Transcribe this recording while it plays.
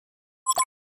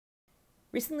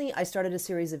Recently, I started a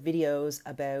series of videos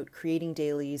about creating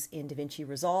dailies in Davinci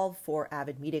Resolve for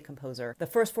Avid Media Composer. The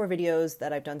first 4 videos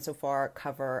that I've done so far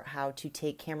cover how to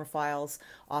take camera files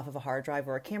off of a hard drive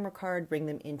or a camera card, bring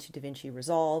them into Davinci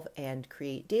Resolve, and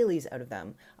create dailies out of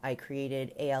them. I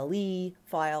created ALE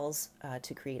files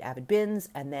to create Avid bins,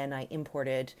 and then I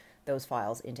imported those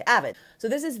files into Avid. So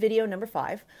this is video number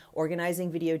 5,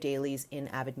 organizing video dailies in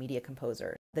Avid Media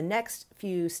Composer. The next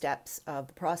few steps of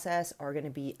the process are going to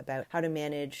be about how to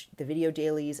manage the video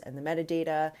dailies and the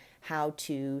metadata, how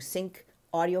to sync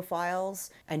audio files,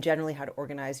 and generally how to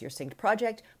organize your synced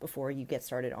project before you get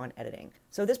started on editing.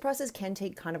 So this process can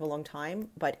take kind of a long time,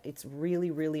 but it's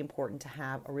really, really important to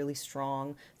have a really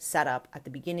strong setup at the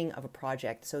beginning of a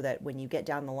project so that when you get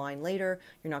down the line later,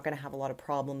 you're not going to have a lot of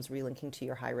problems relinking to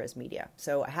your high-res media.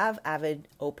 So I have Avid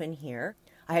open here.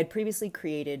 I had previously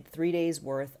created 3 days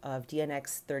worth of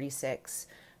DNX36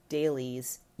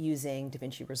 dailies using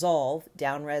Davinci Resolve,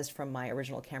 down-resed from my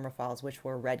original camera files, which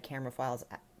were RED camera files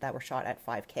that were shot at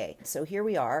 5K. So here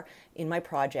we are in my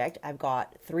project. I've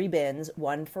got 3 bins,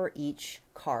 1 for each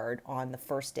card on the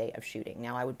first day of shooting.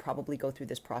 Now I would probably go through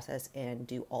this process and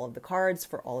do all of the cards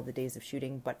for all of the days of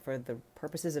shooting, but for the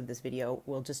purposes of this video,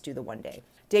 we'll just do the 1 day.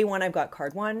 Day 1, I've got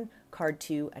card 1, card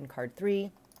 2, and card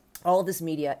 3. All of this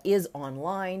media is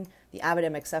online. The Avid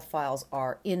MXF files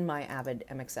are in my Avid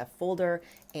MXF folder,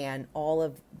 and all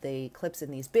of the clips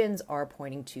in these bins are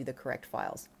pointing to the correct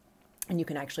files. And you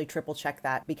can actually triple check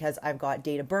that because I've got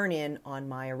data burn-in on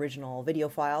my original video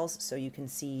files, so you can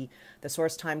see the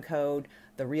source time code,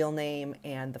 the real name,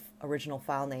 and the original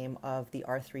file name of the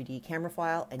R3D camera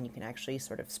file, and you can actually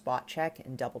sort of spot check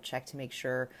and double check to make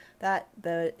sure that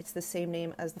it's the same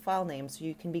name as the file name, so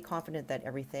you can be confident that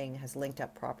everything has linked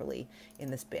up properly in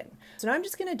this bin. So now I'm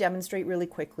just going to demonstrate really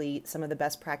quickly some of the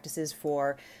best practices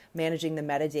for managing the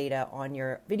metadata on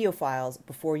your video files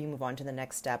before you move on to the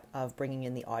next step of bringing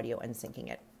in the audio and syncing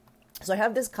it. So I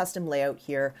have this custom layout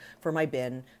here for my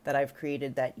bin that I've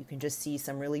created that you can just see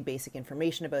some really basic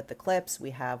information about the clips.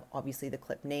 We have obviously the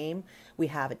clip name. We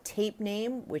have a tape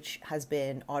name, which has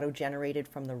been auto-generated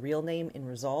from the real name in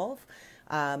Resolve.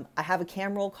 I have a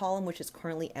cam roll column, which is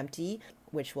currently empty,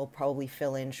 which we'll probably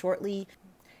fill in shortly.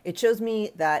 It shows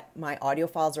me that my audio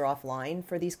files are offline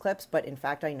for these clips, but in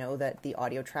fact I know that the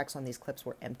audio tracks on these clips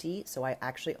were empty, so I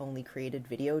actually only created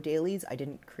video dailies. I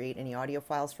didn't create any audio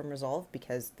files from Resolve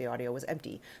because the audio was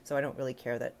empty, so I don't really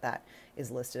care that that is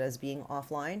listed as being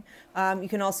offline. You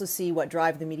can also see what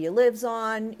drive the media lives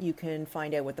on. You can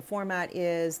find out what the format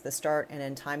is, the start and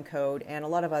end time code, and a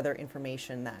lot of other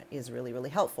information that is really, really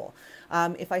helpful.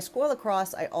 If I scroll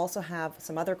across, I also have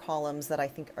some other columns that I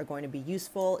think are going to be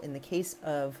useful. In the case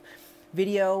of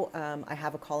video, I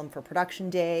have a column for production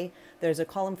day. There's a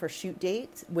column for shoot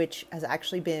date, which has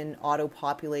actually been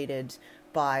auto-populated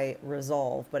by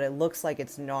Resolve, but it looks like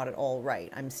it's not at all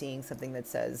right. I'm seeing something that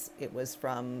says it was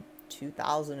from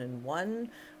 2001,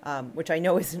 which I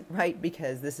know isn't right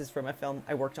because this is from a film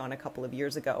I worked on a couple of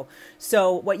years ago.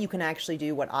 So what you can actually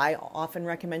do, what I often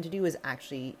recommend to do, is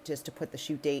actually just to put the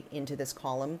shoot date into this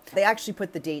column. They actually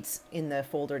put the dates in the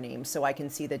folder name, so I can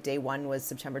see that day 1 was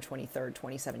September 23rd,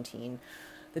 2017,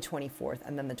 the 24th,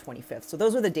 and then the 25th. So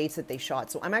those are the dates that they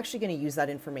shot. So I'm actually going to use that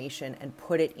information and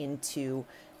put it into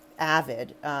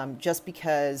Avid, just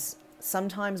because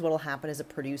sometimes what will happen is a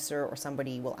producer or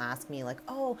somebody will ask me like,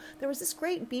 oh, there was this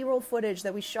great B-roll footage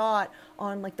that we shot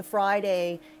on like the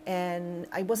Friday, and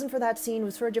I wasn't for that scene, it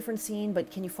was for a different scene,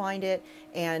 but can you find it?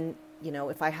 And you know,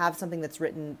 if I have something that's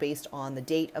written based on the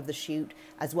date of the shoot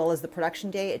as well as the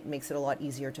production day, it makes it a lot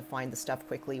easier to find the stuff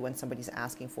quickly when somebody's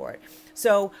asking for it.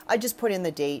 So I just put in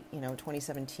the date,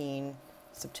 2017,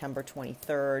 September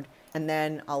 23rd, and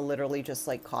then I'll literally just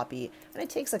like copy, and it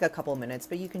takes like a couple minutes,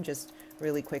 but you can just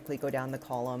really quickly go down the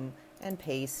column and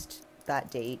paste that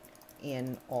date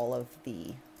in all of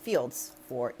the fields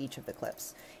for each of the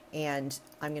clips. And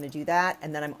I'm going to do that,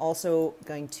 and then I'm also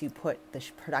going to put the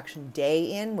production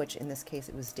day in, which in this case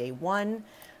it was day 1.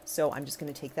 So I'm just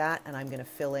going to take that and I'm going to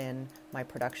fill in my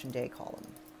production day column.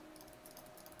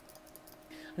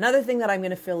 Another thing that I'm going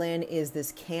to fill in is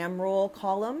this cam roll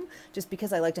column, just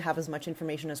because I like to have as much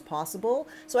information as possible.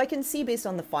 So I can see based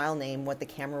on the file name what the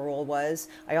camera roll was.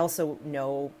 I also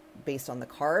know based on the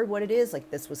card what it is, like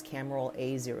this was cam roll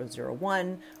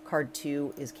A001, card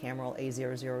 2 is cam roll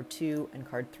A002, and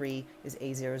card 3 is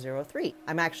A003.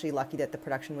 I'm actually lucky that the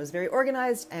production was very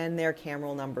organized and their cam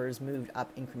roll numbers moved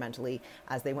up incrementally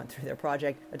as they went through their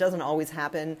project. It doesn't always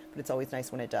happen, but it's always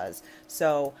nice when it does.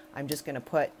 So I'm just going to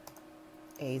put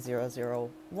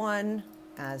A001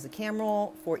 as a cam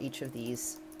roll for each of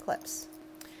these clips.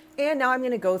 And now I'm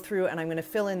going to go through and I'm going to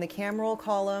fill in the cam roll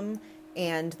column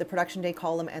and the production day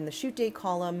column and the shoot date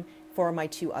column for my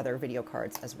 2 other video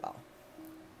cards as well.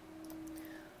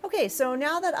 Okay, so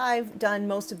now that I've done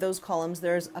most of those columns,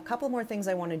 there's a couple more things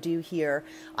I want to do here.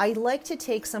 I like to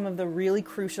take some of the really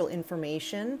crucial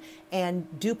information and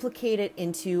duplicate it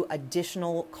into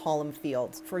additional column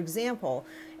fields. For example,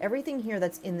 everything here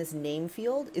that's in this name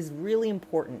field is really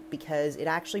important because it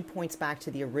actually points back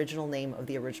to the original name of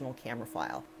the original camera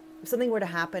file. If something were to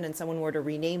happen and someone were to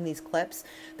rename these clips,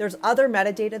 there's other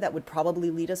metadata that would probably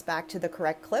lead us back to the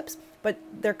correct clips, but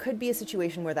there could be a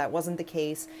situation where that wasn't the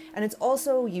case. And it's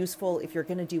also useful if you're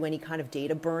going to do any kind of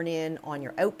data burn-in on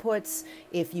your outputs,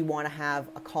 if you want to have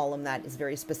a column that is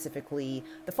very specifically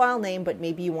the file name, but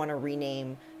maybe you want to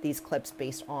rename these clips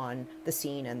based on the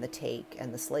scene and the take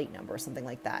and the slate number or something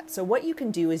like that. So what you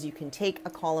can do is you can take a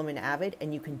column in Avid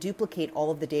and you can duplicate all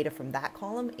of the data from that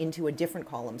column into a different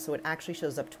column so it actually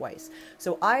shows up twice.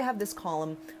 So I have this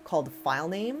column called file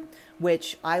name,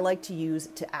 which I like to use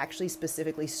to actually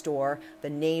specifically store the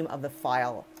name of the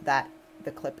file that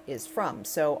the clip is from.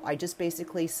 So I just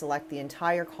basically select the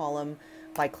entire column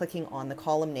by clicking on the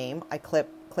column name. I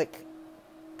click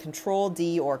Control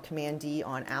D or Command D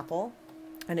on Apple,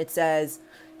 and it says,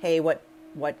 hey, what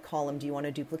column do you want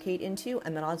to duplicate into?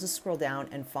 And then I'll just scroll down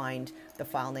and find the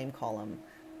file name column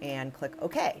and click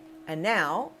OK. And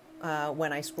now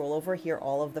when I scroll over here,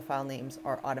 all of the file names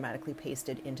are automatically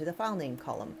pasted into the file name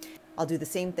column. I'll do the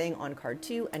same thing on card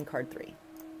 2 and card 3.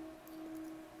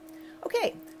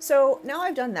 Okay, so now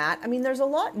I've done that. I mean, there's a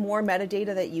lot more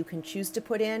metadata that you can choose to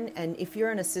put in, and if you're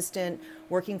an assistant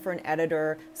working for an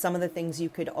editor, some of the things you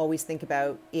could always think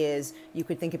about is you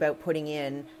could think about putting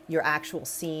in your actual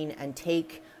scene and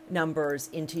take numbers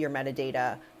into your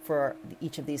metadata for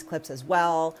each of these clips as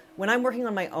well. When I'm working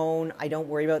on my own, I don't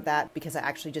worry about that because I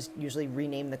actually just usually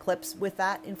rename the clips with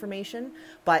that information.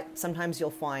 But sometimes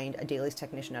you'll find a Dailies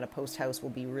technician at a post house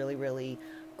will be really, really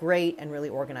great and really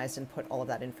organized and put all of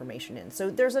that information in.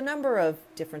 So there's a number of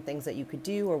different things that you could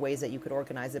do or ways that you could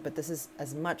organize it, but this is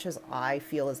as much as I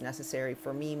feel is necessary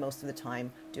for me most of the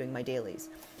time doing my dailies.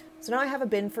 So now I have a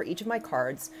bin for each of my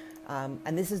cards,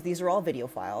 and these are all video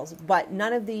files, but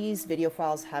none of these video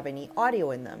files have any audio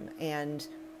in them, and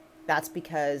that's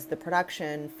because the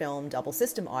production filmed double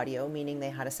system audio, meaning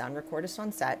they had a sound recordist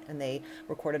on set and they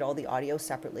recorded all the audio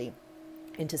separately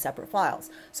into separate files.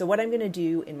 So what I'm going to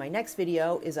do in my next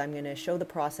video is I'm going to show the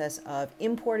process of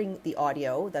importing the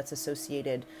audio that's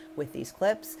associated with these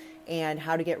clips and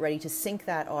how to get ready to sync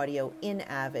that audio in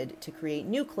Avid to create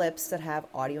new clips that have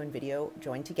audio and video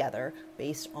joined together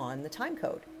based on the time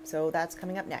code. So that's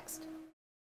coming up next.